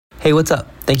Hey, what's up?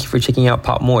 Thank you for checking out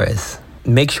Pop Morris.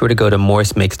 Make sure to go to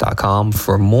morrismakes.com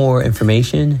for more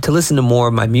information. To listen to more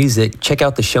of my music, check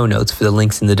out the show notes for the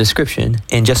links in the description.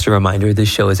 And just a reminder, this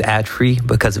show is ad-free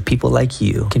because of people like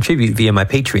you. Contribute via my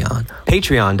Patreon.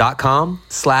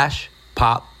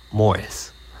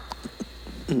 Patreon.com/popmorris.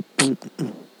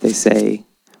 They say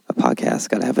a podcast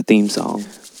gotta have a theme song.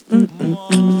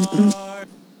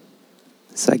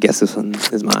 So I guess this one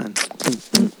is mine.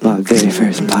 My very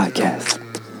first podcast.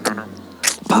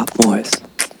 Pop Morris.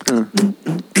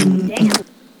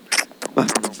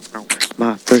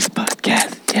 My first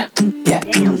podcast. Yeah.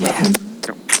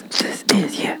 This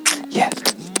is, yeah.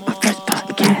 My first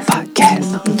podcast.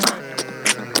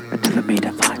 I never made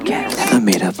a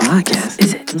podcast.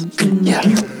 Is it? Yeah.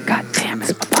 God damn,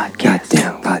 it's my podcast.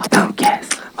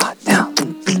 Goddamn.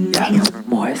 Yeah.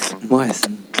 Morris.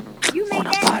 On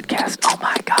a podcast. Oh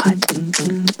my God.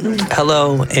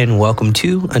 Hello and welcome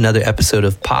to another episode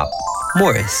of Pop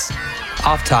Morris.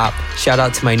 Off top, shout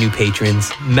out to my new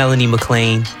patrons, Melanie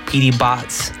McLean, PD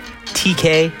Bots,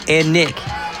 TK, and Nick.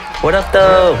 What up,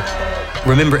 though?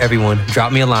 Remember, everyone,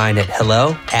 drop me a line at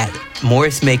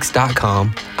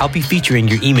hello@morrismakes.com. I'll be featuring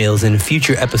your emails in a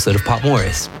future episode of Pop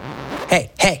Morris.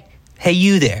 Hey,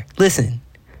 you there. Listen.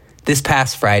 This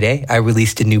past Friday, I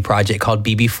released a new project called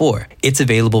BB4. It's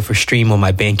available for stream on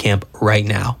my Bandcamp right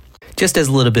now. Just as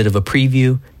a little bit of a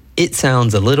preview, it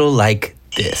sounds a little like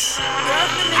this.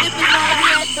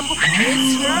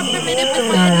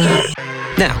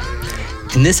 Now,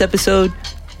 in this episode,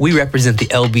 we represent the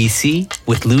LBC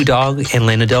with Lou Dog and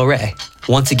Lana Del Rey.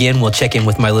 Once again, we'll check in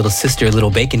with my little sister, Little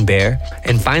Bacon Bear.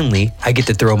 And finally, I get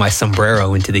to throw my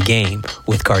sombrero into the game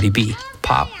with Cardi B.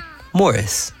 Pop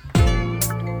Morris.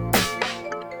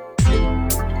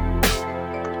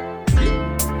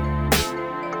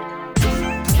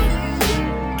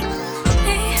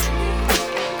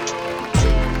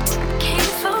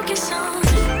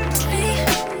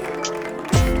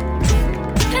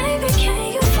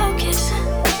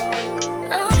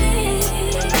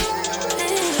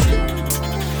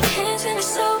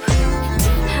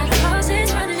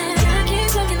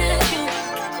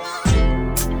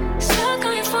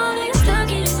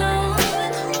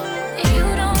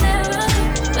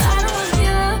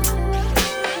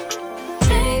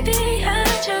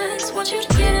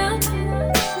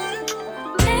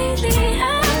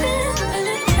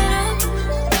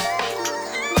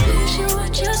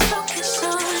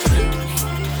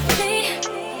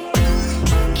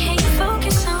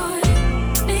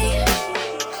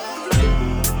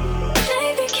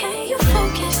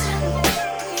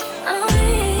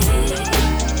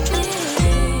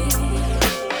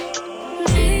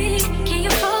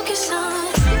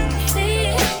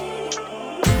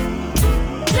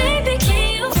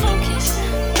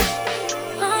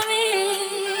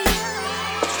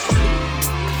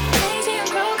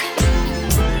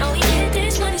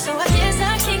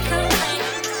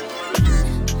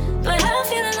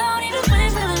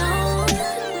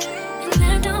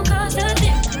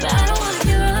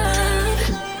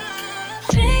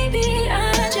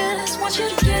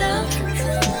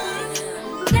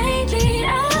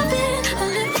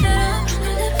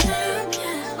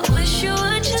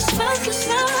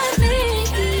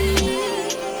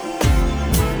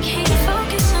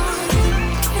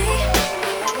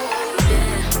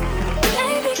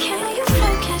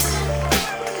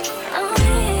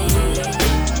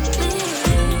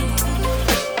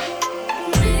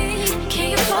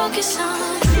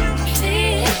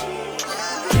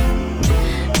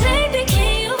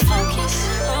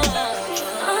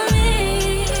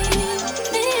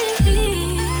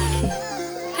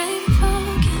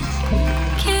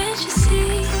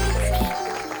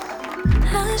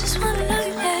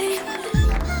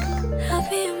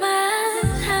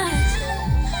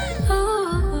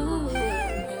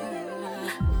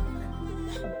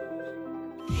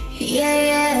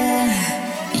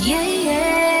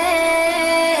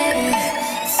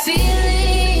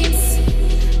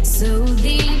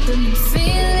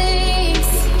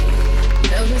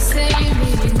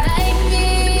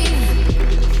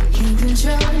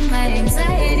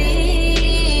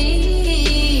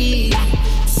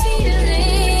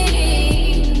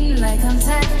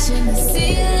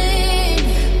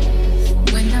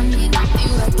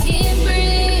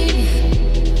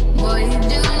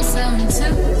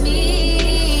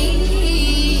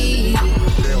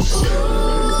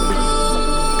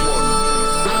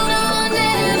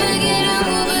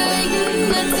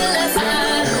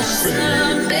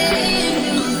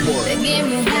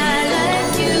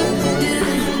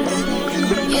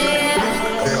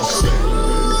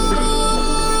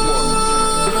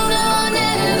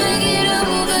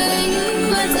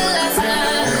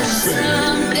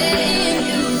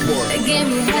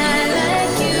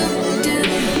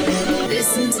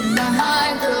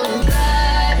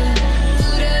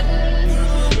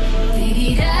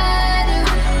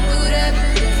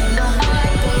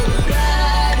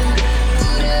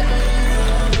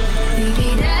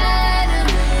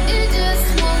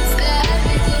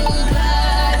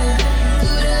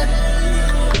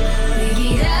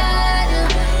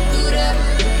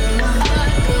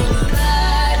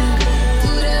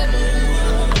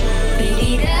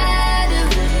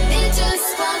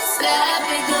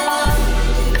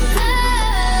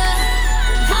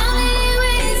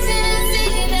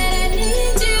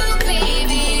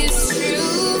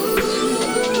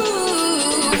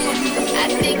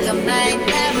 I might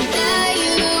never tell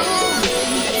you.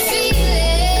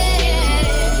 Feeling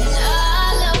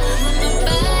all over my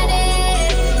body.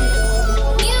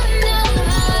 You know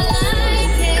I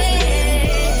like it.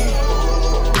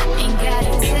 Ain't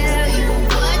gotta tell you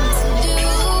what to do.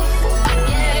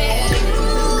 Yeah.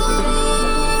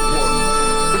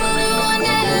 I'll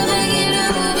never get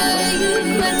over you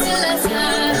until I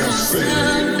find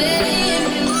something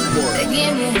that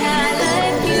get me high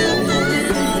like you do.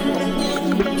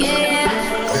 Yeah.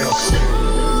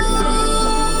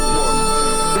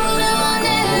 I'll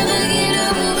never get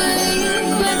over you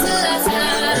until I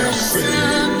find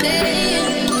something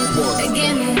that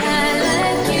get me high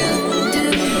like you do.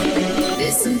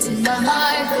 Listen to my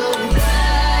heart go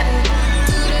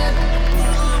da-da,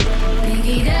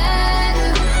 biggie-da-da,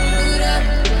 da-da.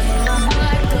 My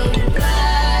heart go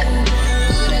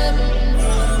da-da,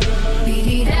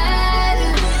 biggie-da-da.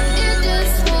 It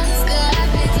just won't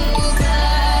stop. It go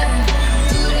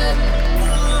da-da,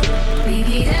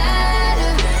 biggie-da-da,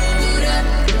 da-da.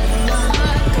 My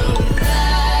heart go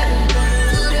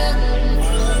da-da,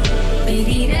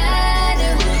 biggie-da-da.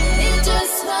 It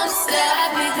just won't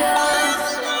stop. It goes.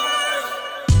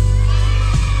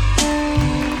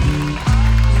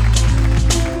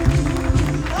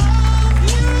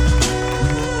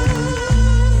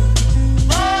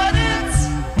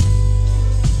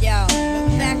 Yo, look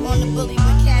back on the bully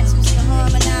when cats used to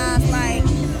harmonize like.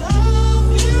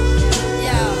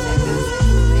 Yo,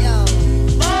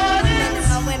 men and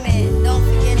my women, don't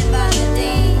forget about the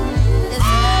dean. This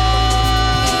is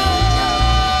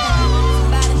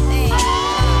about the thing.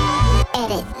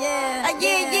 Yeah.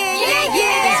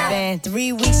 It's been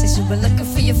 3 weeks since you were looking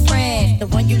for your friend, the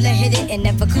one you let hit it and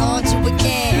never called you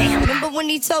again. Remember when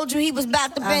he told you he was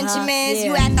about to Benjamins?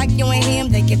 You act like you ain't him,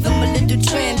 they give him a little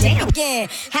trim. Think again,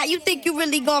 how you think you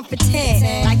really gon'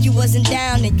 pretend like you wasn't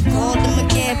down and you called him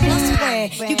again?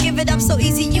 Plus when you give it up so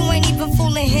easy, you ain't even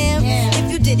fooling him.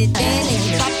 If you did it then, and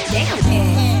you dropped it down.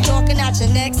 Talking out your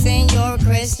neck saying you're a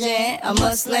Christian, a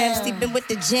Muslim, sleeping with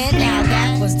the jinn. Now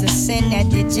that was the sin that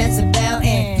did Jezebel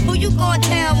in. Who you gon'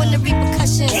 tell when the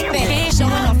repercussions spin?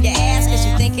 Showing off your ass cause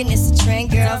you thinking it's a trend,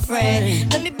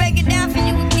 girlfriend. Let me break it down for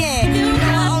you again. You know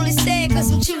I only say it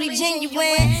cause I'm truly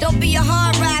genuine. Don't be a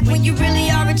hard rock when you really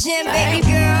are a gem, baby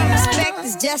girl. Respect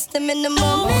is just the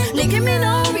minimum. Don't give me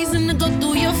no reason to go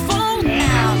through your phone.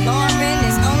 Now, Lauren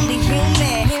is only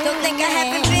human. Don't think I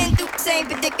haven't been through the same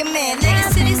predicament. Let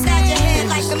it sit inside your head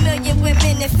like a million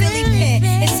women in Philly pen.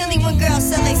 It's silly when girls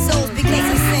sell their souls because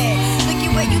of sin. Look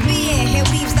at where you be in. Hair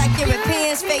weaves like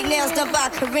Europeans, fake nails done by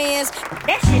Koreans.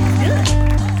 That shit's good.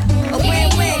 A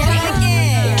win-win, come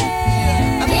again.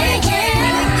 A win-win,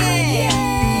 come again.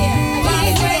 A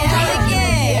win-win, come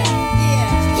again.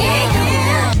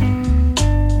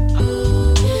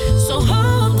 So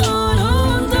hold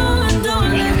on,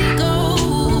 don't let me go.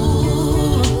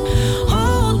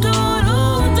 Hold on.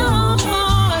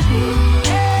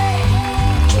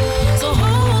 So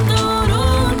hold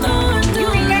on,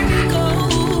 don't let me go.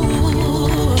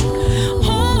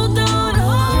 Hold on.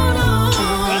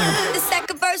 The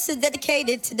second verse is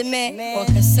dedicated to the man, more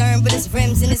concerned with his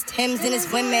rims and his Timbs and his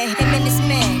women. Him and his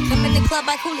man come in the club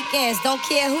like hooligans. Don't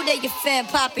care who they your fan,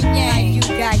 poppin' yang. You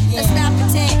got let's not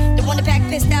pretend. The one that pack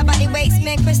pissed out by the waist,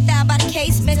 man, crissed out by the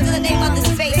casement. Still the name of this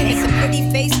face, make a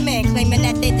pretty face, man, claiming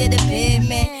that they did a bid,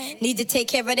 man. Need to take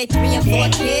care of their 3 and 4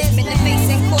 kids. Man, the face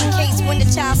in court case when the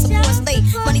child support's late.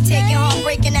 Money taking, heart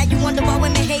breaking. Now you wonder why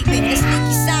women hate me. The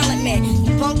sneaky silent man,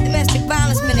 you punk domestic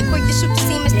violence man. And quick to shoot the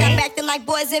semen, stop acting like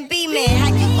boys and be men. How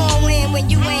you gon' win when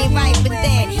you ain't right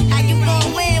within? How you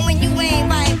gon' win when you ain't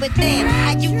right within?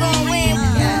 How you gon' win?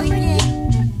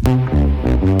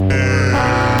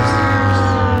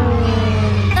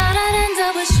 Thought I'd end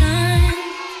up with Sean,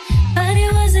 but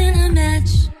it wasn't a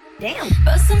match. Damn.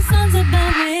 Wrote some songs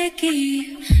about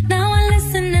Ricky. Now I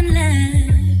listen and laugh.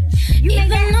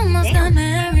 Even almost got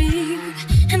married.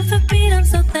 And for Pete, I'm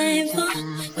so thankful.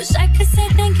 Wish I could say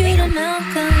thank you to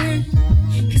Malcolm,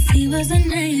 cause he was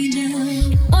an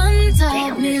angel. One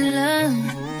taught me love,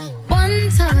 one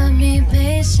taught me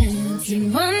patience,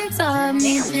 and one taught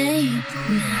me pain.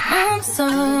 I'm so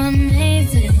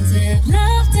amazing to have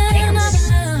loved another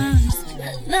loves,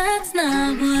 but that's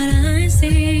not what I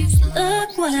see.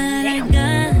 Look what I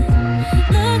got,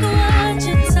 look what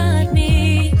you taught me.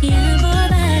 Yeah, for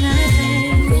that I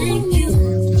say thank you,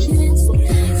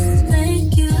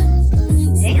 thank you,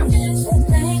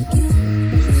 thank you.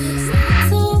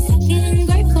 So fucking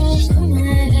grateful for my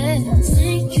head.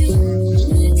 Thank you,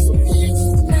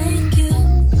 thank you,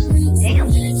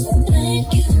 thank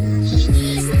you.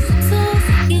 So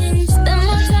fucking spend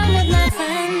more time with my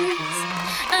friends.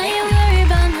 I ain't worried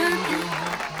about nothing.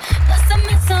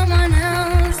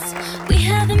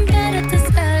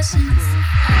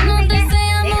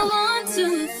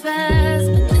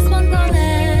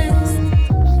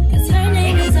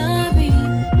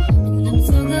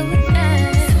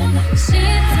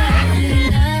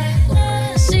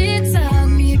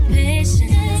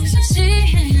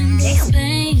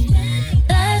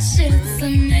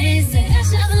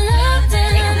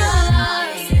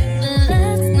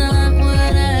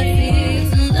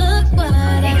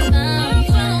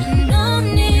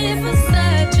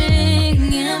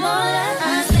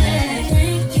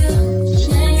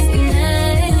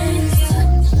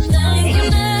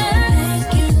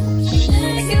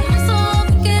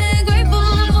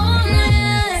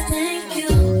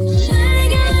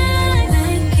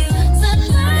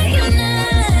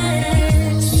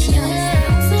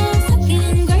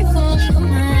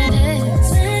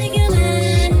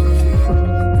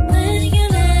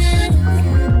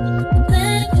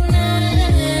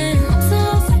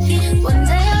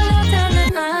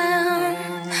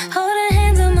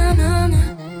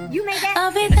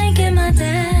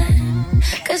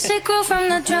 you from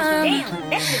the drum.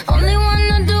 Only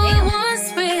wanna do it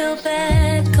once real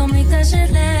bad. Go make that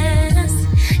shit last.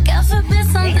 God forbid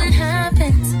something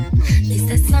happens. At least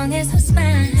that song is a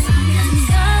smash.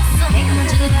 Got so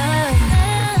much love,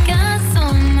 got so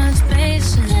much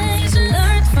patience.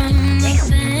 Learned from the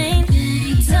pain,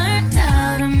 turned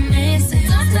out amazing.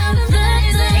 Turned out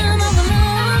amazing. I'm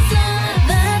overlooked.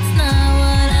 That's not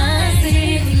what I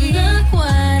see. Look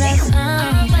what I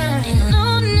found. No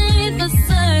need for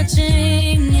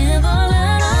searching. Give all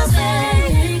that I'll say.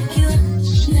 Thank you,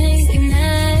 thank you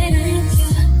next.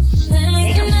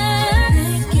 Thank you next.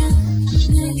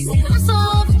 I'm so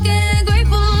fucking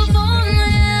grateful for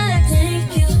next.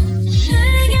 Thank you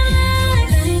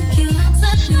next. Thank you, so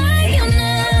thank you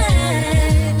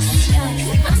next.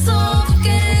 I'm so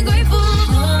fucking grateful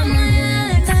for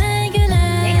next. Thank you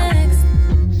next.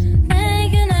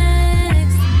 Thank you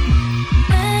next.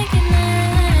 Thank you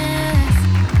next.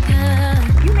 Yeah.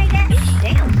 You made that?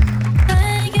 Damn.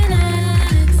 Thank you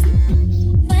next.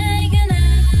 Thank you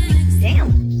next.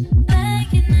 Damn. Thank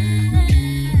you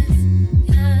next.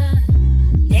 Yeah.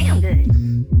 Damn good.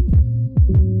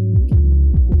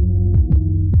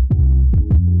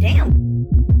 Damn.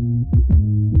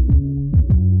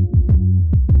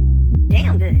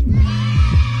 Damn good.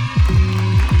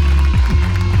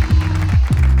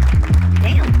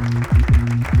 Damn.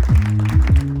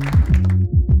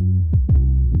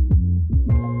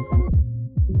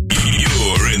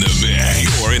 You're in the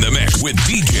mix. You're in the mix with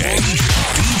DJ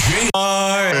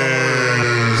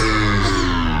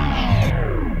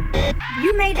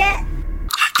You made that?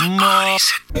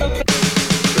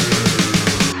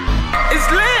 It's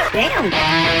lit.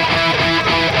 Damn.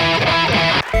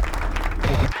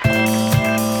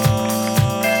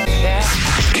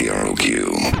 KROQ.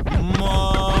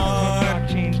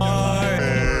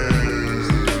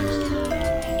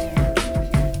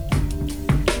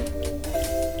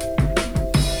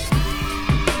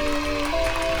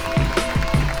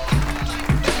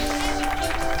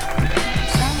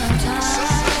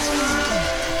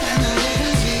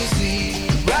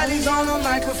 Riley's on the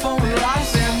microphone with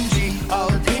Ross MG. All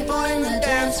the people in the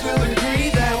dance will agree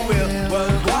that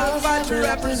we're qualified to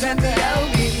represent the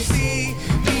LBC.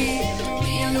 Me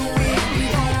and the week, we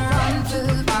gonna run to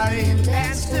the party and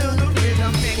dance to the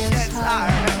rhythm. It gets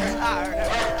harder, harder,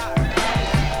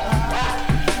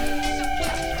 harder.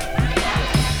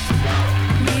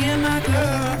 Me and my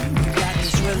girl, we got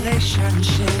this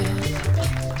relationship.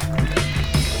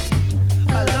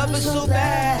 I love her so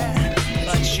bad,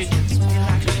 but she treats me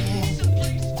like shit.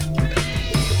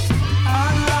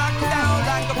 I'm locked down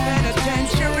like a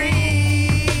penitentiary.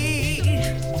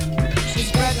 She's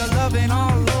spread the loving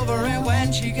all over, and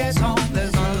when she gets home,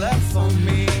 there's none left for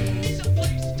me.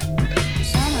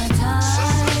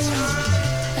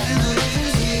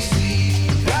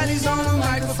 Riley's on the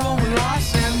microphone with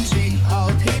Ross MG. All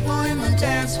the people in the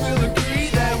dance will agree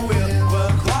that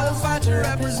we're qualified to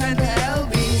represent the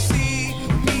LBC.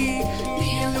 Me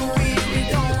and the week, we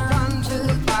gonna run to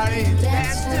the party,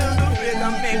 dance to the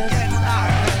rhythm, it gets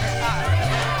harder,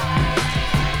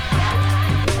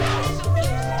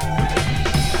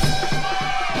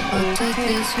 Oh, take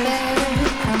this baby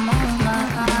from all my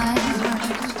eyes.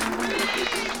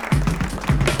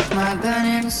 My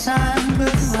burning sun, my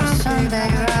Sunday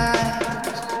rise.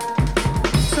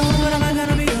 So what am I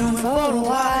gonna be doing for a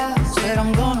while? Said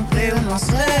I'm gonna play with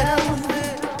myself.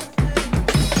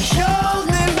 Show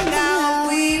them now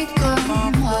we come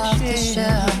off the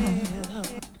shelf.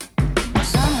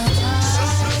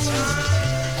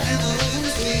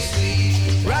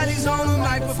 Riley's on the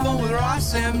microphone with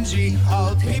Ross MG.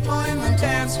 All the people in the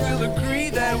dance will agree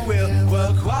that we're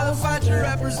qualified to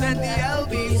represent the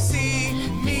LBC.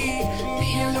 Me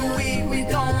and the week, we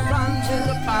don't run to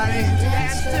the party,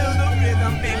 dance to the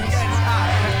rhythm, it gets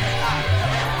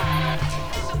higher.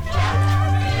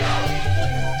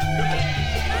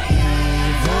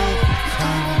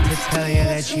 To tell you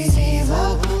that she's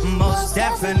evil, most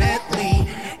definitely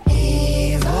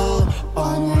evil.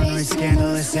 Only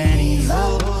scandalous and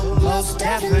evil, most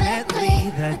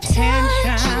definitely. The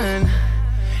tension,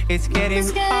 it's getting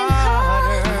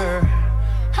harder.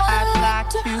 I'd like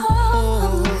to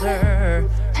hold her.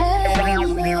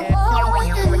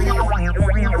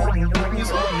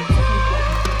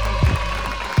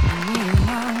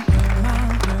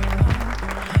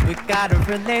 We got a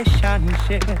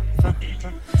relationship,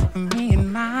 me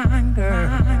and my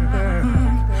girl.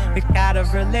 We got a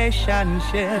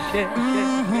relationship,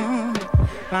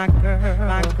 my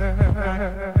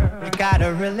girl. We got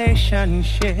a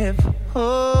relationship,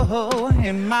 oh,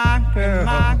 and my girl.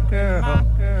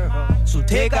 So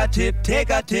take a tip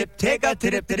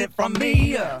from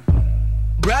me.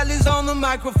 Bradley's on the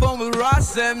microphone with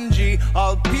Ross MG.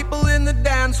 All people in the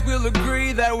dance will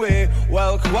agree that we're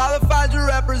well qualified to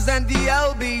represent the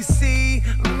LBC.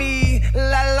 Me,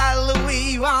 la la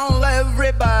Louie, while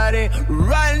everybody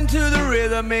right into the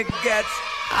rhythm, it gets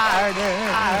harder.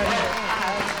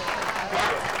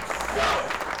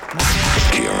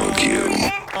 KROQ.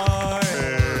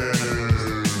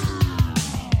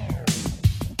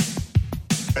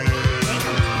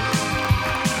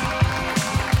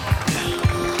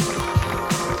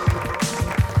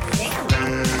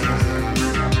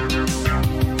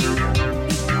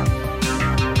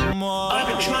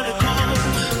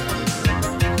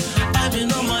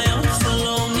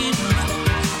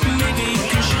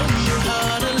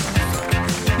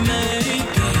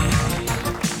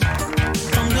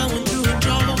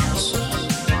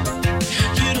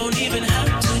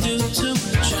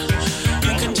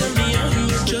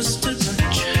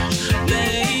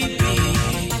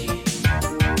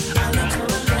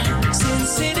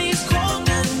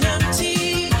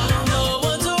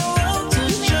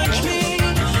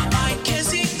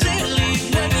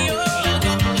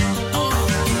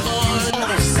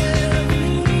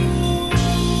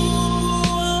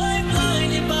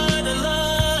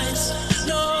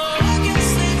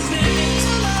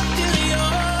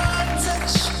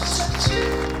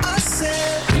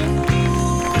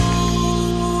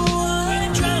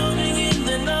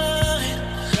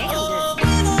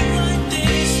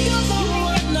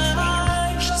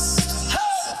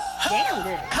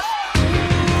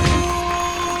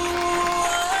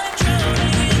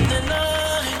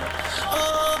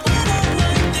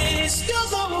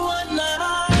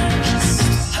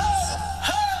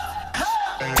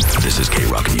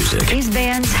 These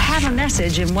bands have a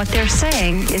message, and what they're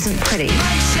saying isn't pretty.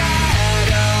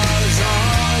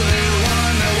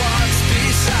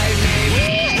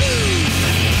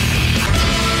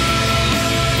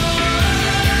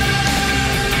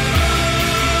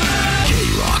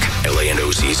 K-Rock, LA and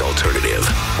OC's alternative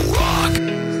rock.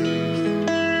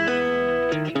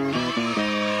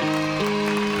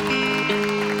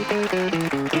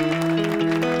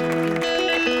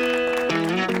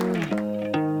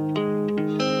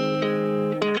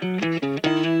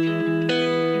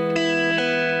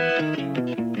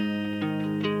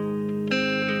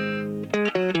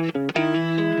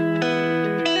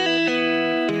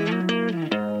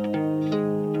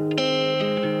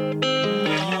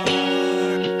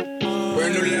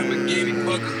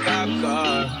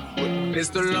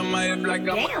 Pistol on my hip like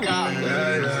I'm a cop.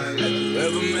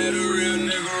 Ever met a real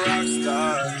nigga rock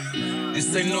star?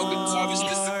 This ain't no guitar, bitch,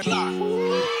 this a clock.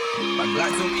 My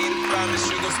Glock told me to promise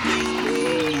you gon' speak.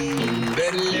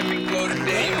 Better let me go the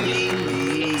day you need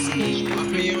me. Put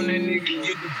me on that nigga,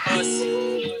 get the bus.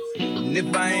 And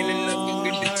if I ain't enough, you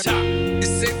get the chop. It's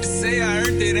safe to say I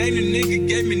earned it, ain't a nigga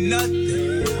gave me nothing.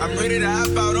 I'm ready to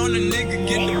hop out on a nigga,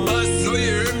 get the bus. Know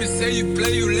you heard me say you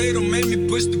play, you late, don't make me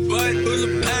push the button. Full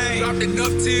of pain, dropped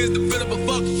enough tears to fill up a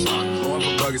fucking fuck. Going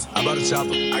for buggers, I bought a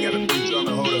chopper. I got a big drum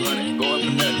and hold 100. Go up for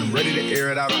nothing, I'm ready to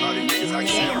air it out on all these niggas. I can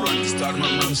see them running. Just talk to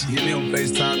my mom, she hit me on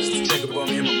FaceTime just to check up on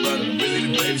me and my brother. I'm really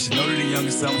the baby, she know that the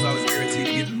youngest son was always guaranteed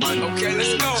to get the money. Okay,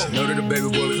 let's go. She know that the baby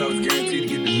boy was always guaranteed to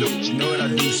get the loot. She know what I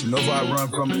do, she know if I run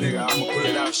from a nigga, I'ma pull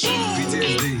it out, shoot.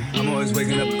 PTSD, I'm always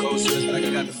waking up a cold sweat like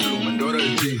I got the flu. My daughter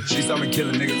a G, she saw me kill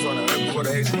a nigga in front of her before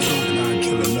the age of 2. Now I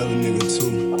kill another nigga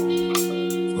too.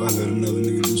 Before I let another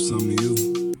nigga do something to you.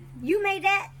 You made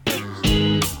that?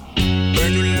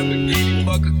 Brand new Lamborghini,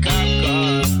 fuck a cop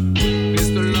car.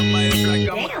 Pistol on my hip like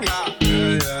I'm a cop.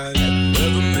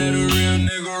 Never met a real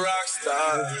nigga rock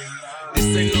star. This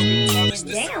ain't no guitar, bitch,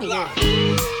 this a clock.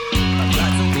 My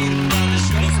Glock told me to promise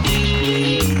you gon'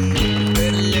 speak.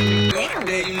 Better let me go the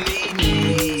day you need me.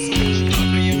 Put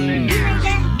me on that nigga,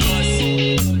 get the bus.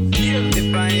 If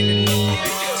I ain't enough, you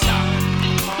get the chop.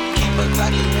 Keep a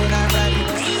talking when I ride it.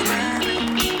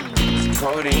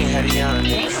 Codeine had a young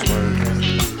nigga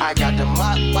swerving. I got the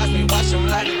mop, watch me wash them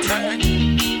like a turd.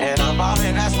 And I'm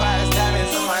ballin', that's why it's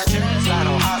diamonds on my shirt. Slide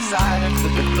on outside and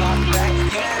put the block back,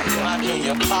 yeah. My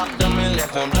junior popped them and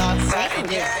left them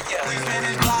outside, yeah. We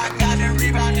finished block, got the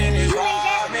rebound in his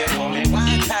rob. It only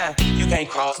one time, you can't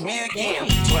cross me again.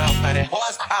 1200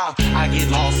 horsepower, I get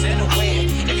lost in the wind.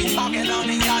 If you talking on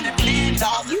the yard, the pin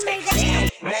dog, you make that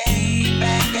shit.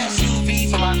 Maybach SUV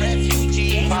for my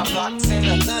refugee. My blocks in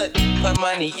the hood, put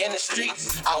money in the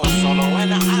streets. I was solo when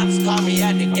the ops called me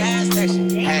at the gas station.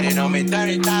 Had it on me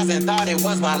 30,000, thought it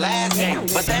was my last game.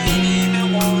 But they ain't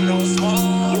even want no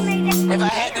smoke. If I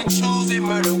had to choose it,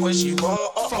 murder what she want.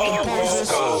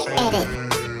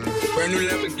 Brand new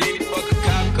Lamborghini, fuck a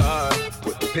cop car.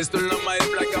 With a pistol on my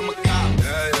hip like I'm a cop.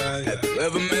 Have you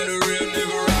ever met a real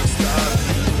nigga rock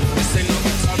star?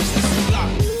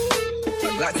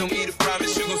 told me to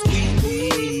promise you gon' squeeze me.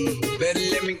 Better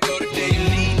let me go the day you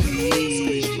need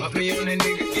me. So pop me on that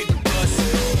nigga, get the bus.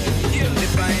 Yeah,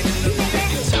 if I ain't enough,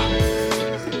 get top.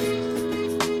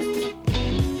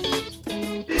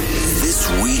 This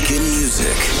week in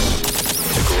music.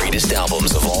 The greatest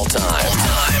albums of all time.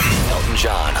 Elton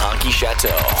John, Honky Chateau.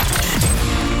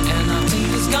 And I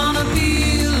think it's gonna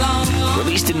be long.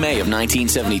 Released in May of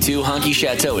 1972, Honky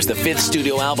Chateau is the fifth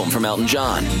studio album from Elton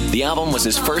John. The album was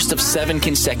his first of 7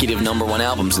 consecutive #1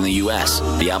 albums in the U.S.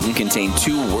 The album contained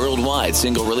 2 worldwide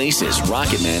single releases,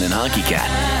 Rocket Man and Honky Cat.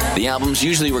 The album's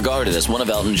usually regarded as one of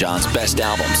Elton John's best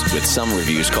albums, with some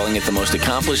reviews calling it the most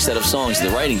accomplished set of songs the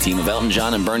writing team of Elton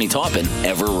John and Bernie Taupin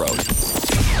ever wrote.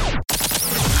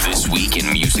 This week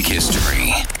in music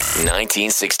history.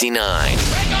 1969.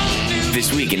 This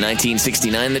week in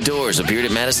 1969, The Doors appeared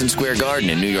at Madison Square Garden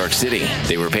in New York City.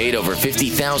 They were paid over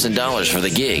 $50,000 for the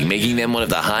gig, making them one of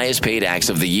the highest paid acts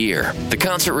of the year. The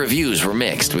concert reviews were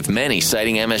mixed, with many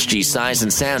citing MSG's size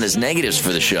and sound as negatives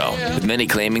for the show, with many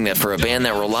claiming that for a band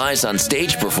that relies on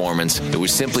stage performance, it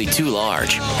was simply too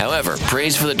large. However,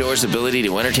 praise for The Doors' ability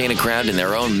to entertain a crowd in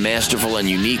their own masterful and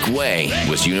unique way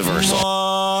was universal.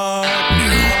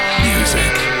 New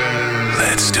music.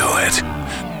 Let's do it.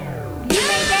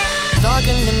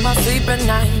 Talking in my sleep at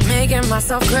night, making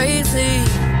myself crazy.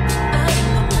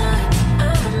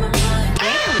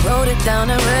 Wrote it down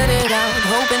and read it out,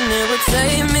 hoping it would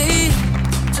save me.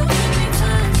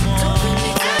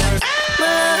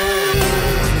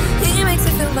 He makes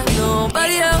it feel like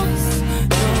nobody else.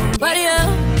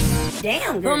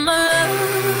 Damn, But my love,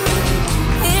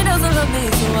 he doesn't love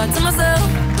me, so I tell myself.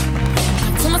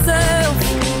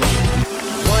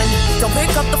 1, don't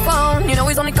pick up the phone, you know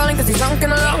he's only calling cause he's drunk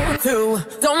and alone. 2,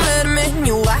 don't let him in,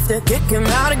 you have to kick him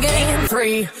out again.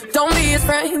 3, don't be his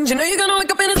friend, you know you're gonna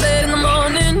wake up in his bed in the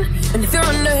morning. And if you're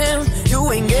under him,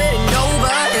 you ain't getting over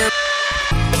him.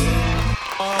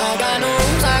 I got no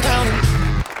rules, I got him.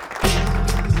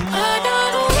 I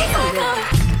got no rules, I got him.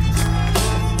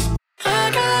 I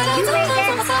got no rules, I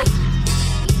got him.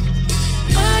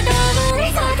 I got no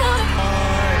rules, I got him.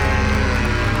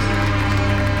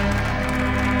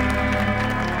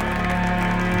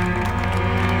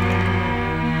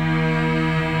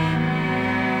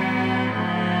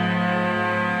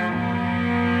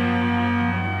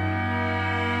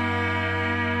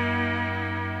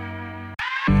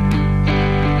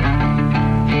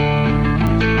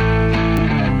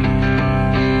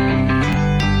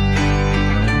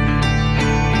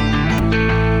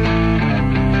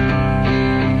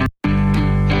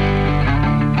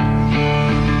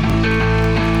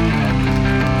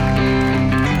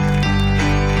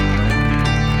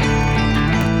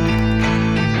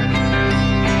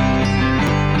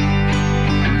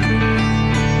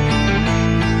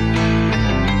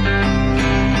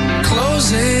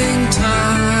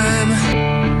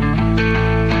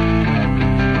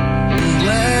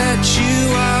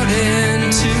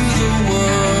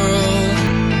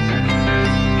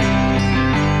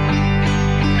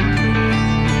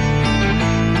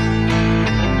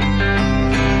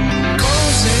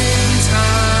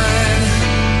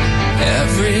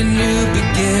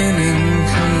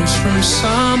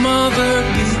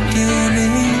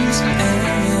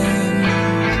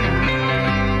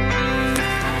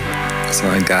 That's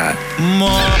all I got.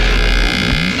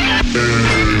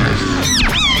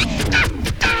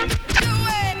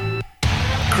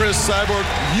 Chris Cyborg,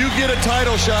 you get a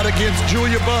title shot against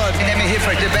Julia Budd. And I'm here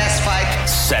for the best fight.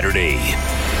 Saturday,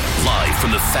 live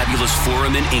from the Fabulous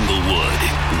Forum in Inglewood,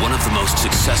 one of the most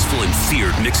successful and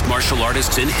feared mixed martial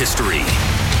artists in history,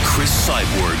 Chris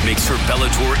Cyborg makes her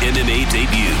Bellator MMA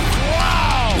debut.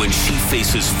 Wow! When she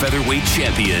faces featherweight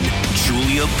champion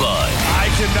Julia Budd. I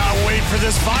cannot wait for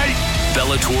this fight.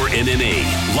 Bellator MMA,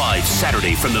 live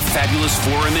Saturday from the Fabulous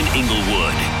Forum in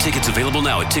Inglewood. Tickets available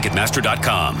now at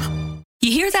Ticketmaster.com.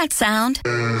 You hear that sound?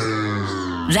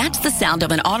 That's the sound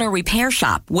of an auto repair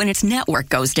shop when its network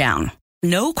goes down.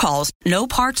 No calls, no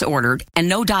parts ordered, and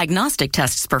no diagnostic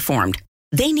tests performed.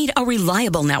 They need a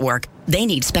reliable network. They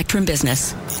need Spectrum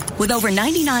Business. With over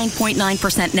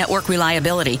 99.9% network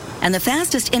reliability and the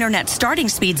fastest internet starting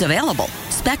speeds available,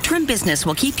 Spectrum Business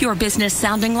will keep your business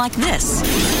sounding like this.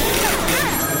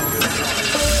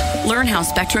 Learn how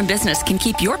Spectrum Business can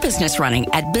keep your business running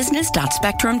at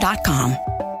business.spectrum.com.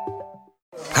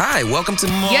 Hi, welcome to...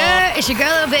 Yeah, it's your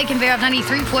girl, Bacon Bear of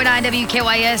 93.9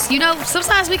 WKYS. You know,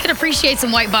 sometimes we can appreciate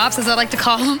some white bops, as I like to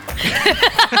call them.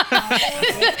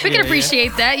 We can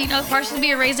appreciate that. You know, partially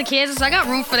being raised in Kansas, so I got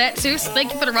room for that too. So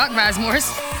thank you for the rock vibes, Morris.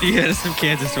 Yeah, there's some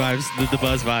Kansas vibes, the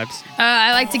buzz vibes.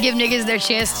 I like to give niggas their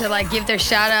chance to like give their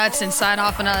shout outs and sign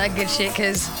off and all that good shit,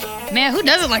 because, man, who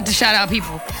doesn't like to shout out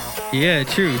people? Yeah,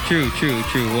 true.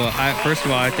 Well, first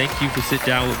of all, I thank you for sitting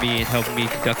down with me and helping me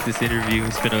conduct this interview.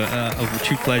 It's been a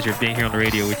true pleasure being here on the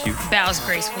radio with you. Bows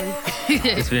gracefully.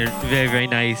 It's been very, very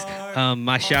nice.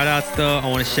 My shout outs though, I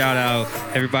want to shout out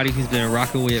everybody who's been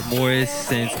rocking with Morris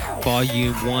since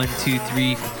volume 1, 2,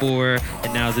 3, 4,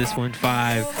 and now this one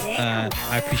 5.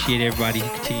 I appreciate everybody who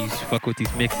continues to fuck with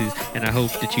these mixes, and I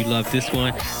hope that you love this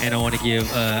one. And I want to give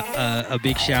a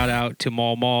big shout out to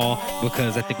Mal Mal,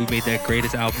 because I think we made that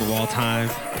greatest album of all time,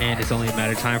 and it's only a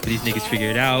matter of time for these niggas to figure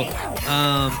it out.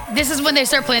 This is when they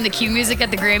start playing the cue music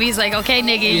at the Grammys, like, okay,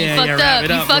 nigga, you fucked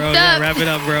up. Wrap it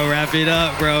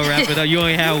up, bro. You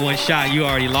only have one shot. You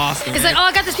already lost them. It's like, oh,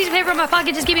 I got this piece of paper in my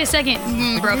pocket. Just give me a second.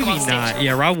 Bro, come on stage. Not.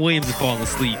 Yeah, Rob Williams is falling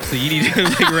asleep, so you need to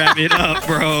wrap it up,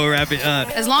 bro. Wrap it up.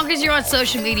 As long as you're on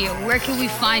social media, where can we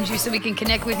find you so we can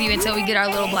connect with you until we get our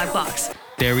little black box?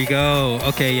 There we go.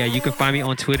 Okay, yeah, you can find me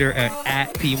on Twitter at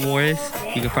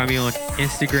 @PMorris. You can find me on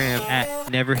Instagram at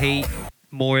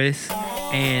NeverHateMorris.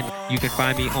 And you can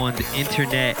find me on the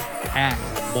internet at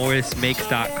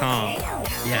morrismakes.com.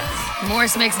 Yes.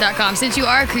 Morrismakes.com. Since you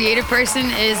are a creative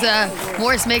person, is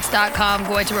morrismakes.com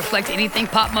going to reflect anything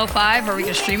Pop Mo 5? Are we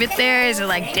going to stream it there? Is it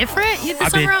like different?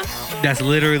 That's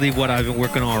literally what I've been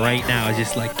working on right now, is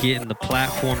just like getting the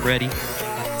platform ready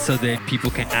so that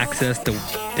people can access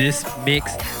this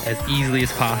mix as easily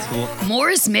as possible.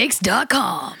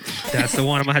 Morrismakes.com. That's the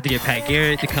one. I'm gonna have to get Pat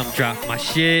Garrett to come drop my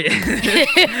shit.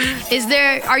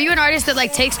 Are you an artist that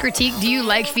like takes critique? Do you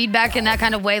like feedback in that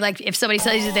kind of way? Like if somebody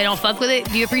tells you they don't fuck with it,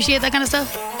 do you appreciate that kind of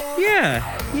stuff? Yeah.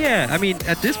 I mean,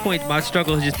 at this point, my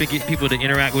struggle has just been getting people to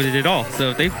interact with it at all. So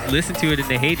if they listen to it and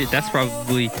they hate it, that's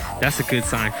a good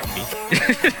sign for me.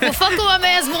 Well, fuck with my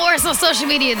man's Morris on social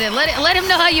media then. Let him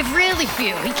know how you really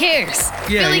feel. He cares.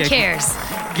 Really cares.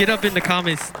 Get up in the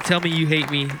comments. Tell me you hate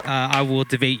me. I will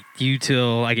debate you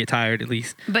till I get tired, at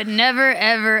least. But never,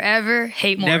 ever, ever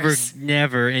hate Morris.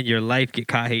 Never in your life get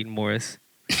caught hating Morris.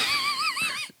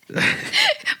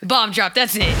 Bomb drop.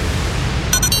 That's it.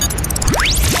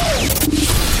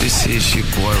 This is your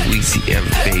boy Weezy F,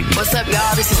 baby. What's up,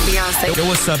 y'all? This is Beyonce. Yo,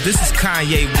 what's up? This is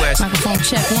Kanye West. Microphone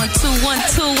check 1 2 1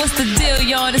 2. What's the deal,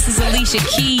 y'all? This is Alicia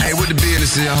Keys. Hey, what the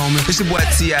business is, homie? It's your boy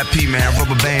T.I.P., man.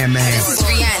 Rubber Band, man. This is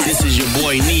Rihanna. This is your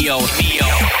boy Neo. You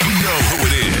know who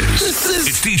it is.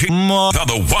 It's DJ Mo,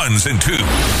 the ones and twos.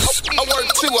 I work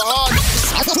too hard.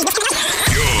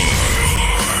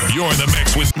 You're in the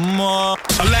mix with Mo.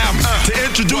 Allow me to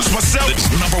introduce myself. It's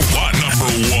number one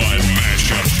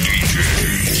mashup DJ.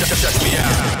 Check me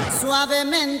out.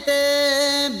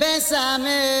 Suavemente,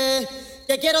 bésame.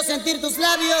 Que quiero sentir tus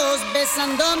labios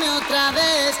besándome otra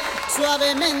vez.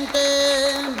 Suavemente,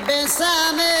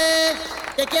 bésame.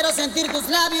 Que quiero sentir tus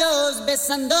labios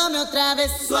besándome otra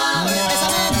vez. Suave,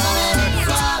 bésame, bésame,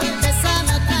 suave,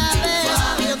 bésame otra vez.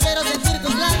 Suave. Yo quiero sentir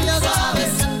tus labios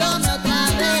besándome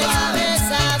otra vez. Suave,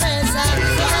 besa, besa,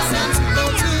 bésame un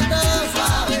poquito.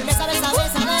 Suave, besa, besa,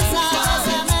 besa, besa,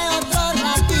 bésame otro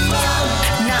ratito.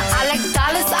 Now I like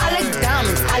dollars, I like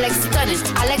diamonds, I like stunning,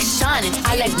 I like shining,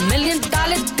 I like $1 million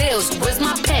deals. Where's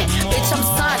my pen? Bitch, I'm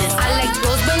signing. I like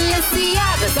those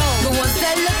Balenciagas, the ones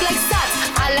that look like socks.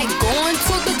 I like going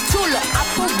to the Tula. I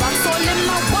put rocks all in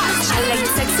my watch. I like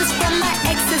texts from my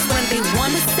exes when they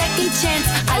want a second chance.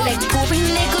 I like proving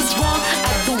niggas wrong.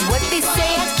 I do what they say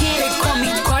I can't. They call me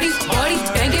Cardi, Cardi,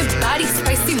 banging body,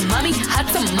 spicy mommy, hot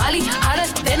tamale, hotter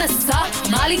than a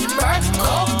Somali. Bird,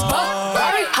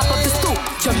 Ferrari, hop up the stoop,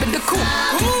 jump in the coupe,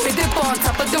 big dip on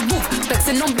top of the roof,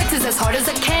 flexing on bitches as hard as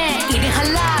I can, eating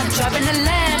halal, driving a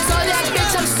lamb. So that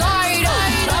bitch, I'm sorry though.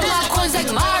 Love my coins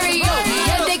like Mario.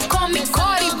 Yeah, they call me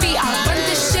Cardi B. I run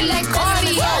this shit like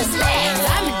cardio.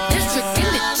 I'm in district in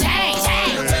the chain.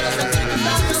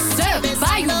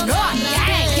 Certified, you know I'm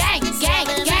gang.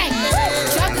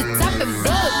 Drop the top and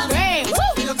blow the brain.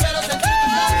 Oh,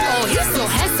 he's so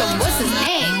handsome. What's his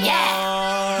name? Yeah.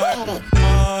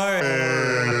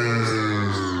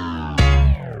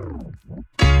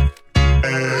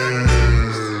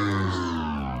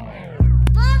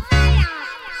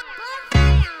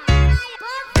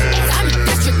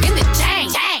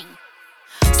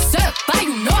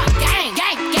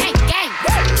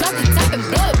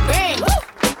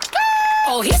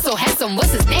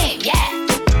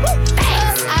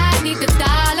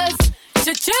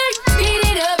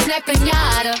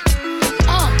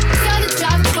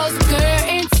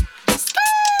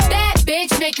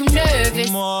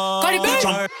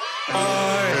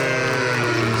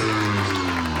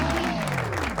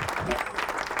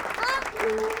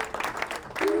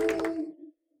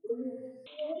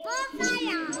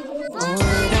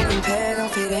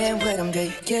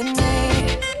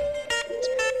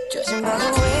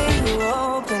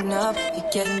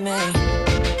 me.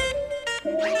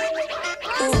 Ooh,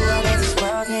 I let this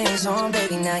world hands on,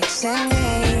 baby, now you send me.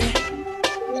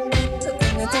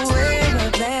 Looking at the way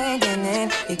we're blending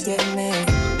in, you get me.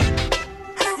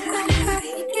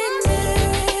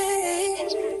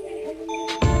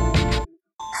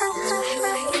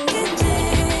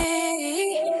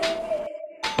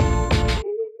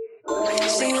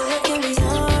 See you looking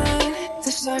beyond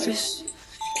the surface.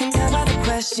 Can tell by the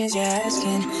questions you're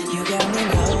asking. You got me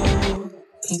low,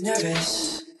 be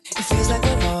nervous. It feels like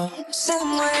we're wrong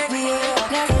somewhere, yeah.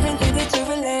 Never been eager to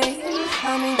relate.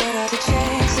 I mean, what are the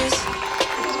chances?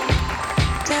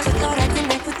 Never thought I'd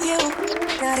connect with you,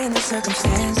 not in the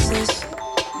circumstances.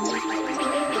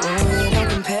 Oh, you don't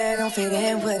compare, don't fit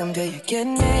in with them, do you get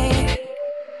me?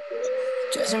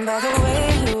 Judging by the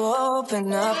way you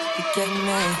open up, you get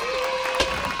me.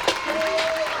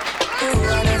 Ooh,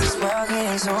 I let this world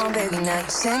hands on, baby, now you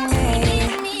send me.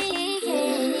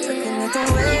 Looking at the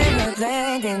way we're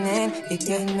blending in, you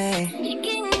get me.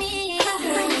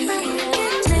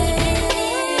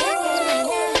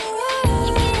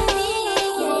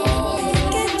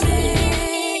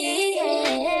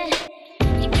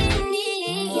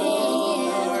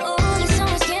 Oh, there's so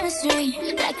much chemistry.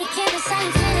 Like a canvas, I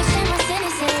ain't finished in my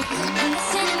sentences. When you're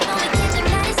sending, know we catch a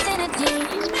nice energy.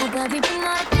 I love you, but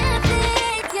not a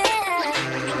benefit, yeah.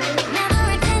 Never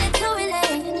intended to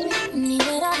relate.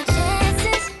 Needed all the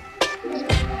chances.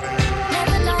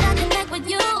 Never thought I'd connect with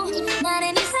you. Not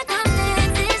in these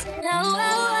circumstances. No.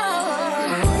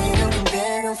 Oh, you don't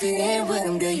compare, don't fit in with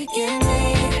them, do you get me?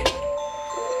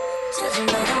 Judging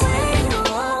by the way you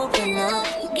open up,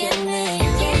 you get me.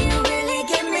 Can you really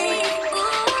get me?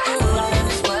 Ooh, I let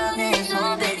this world hands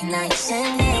on, baby, now you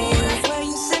send me. That's where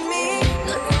you send me.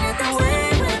 Looking at the way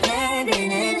we're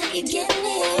blending in, you get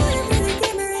me. You really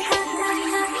get me.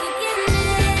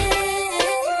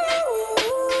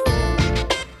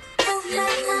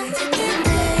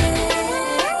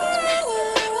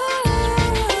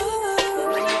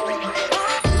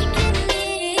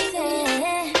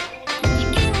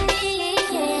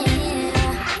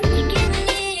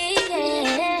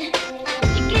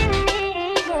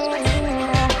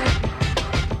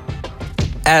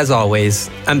 As always,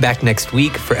 I'm back next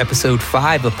week for episode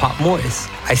 5 of Pop Morris.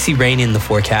 I see rain in the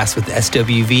forecast with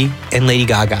SWV and Lady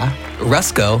Gaga.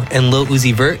 Rusko and Lil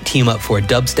Uzi Vert team up for a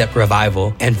dubstep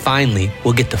revival. And finally,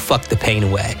 we'll get to fuck the pain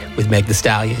away with Meg Thee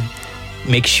Stallion.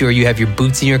 Make sure you have your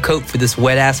boots in your coat for this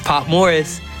wet-ass Pop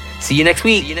Morris. See you next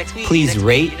week. Please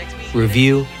rate,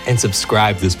 review, and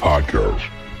subscribe this podcast.